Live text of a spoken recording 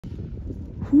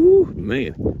Whew,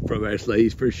 man, from our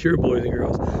slaves for sure, boys and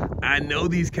girls. I know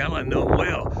these cattle, I know them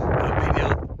well.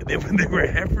 I mean, they were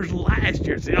heifers last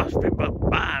year, so y'all spent about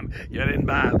buy them. Y'all didn't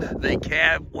buy them. They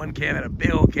calved, one calf had a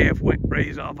big old calf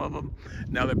raised off of them.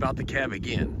 Now they're about to calve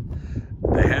again.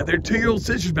 They have their 2-year-old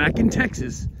sisters back in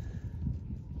Texas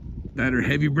that are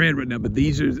heavy bred right now, but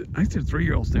these are, I think they're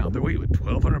 3-year-olds now. They're weighing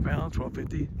 1,200 pounds,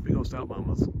 1,250, big old stout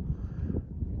mamas.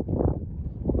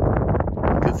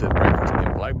 Good set of Brafords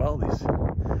and black baldies.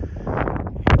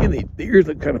 Again, the ears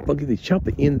look kind of funky. They chop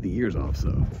the end of the ears off,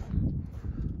 so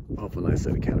awful nice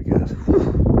set of cattle, guys.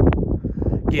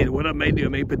 Whew. Again, what I may do, I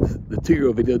may put the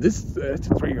 2-year-old video. This that's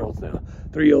 3-year-olds now.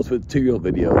 3-year-olds with 2-year-old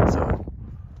video, so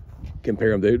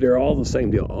compare them. They're all the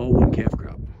same deal, all one calf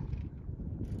crop.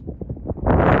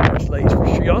 Our slaves for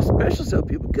sure. Y'all special sell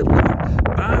people, good luck.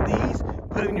 Buy these,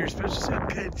 put in your special sell,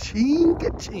 ka-ching,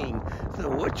 ka-ching. So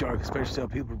what y'all special sell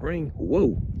people bring?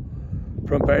 Whoa.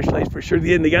 From Fast Slaves for sure.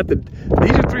 Again, they got these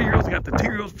are 3-year-olds, they got the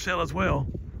 2-year-olds for sale as well.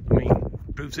 I mean,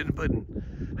 proof's in the pudding.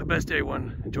 Have a blessed day,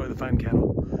 everyone. Enjoy the fine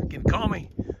cattle. Again, call me.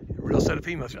 Real set of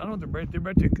females. I don't know if they're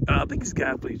bred to, I think this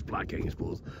guy plays black Angus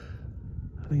bulls.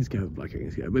 I think this guy's a black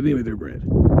Angus guy, but anyway, they're bred.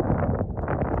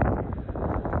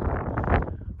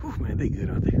 Whew, man, they good,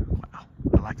 aren't they?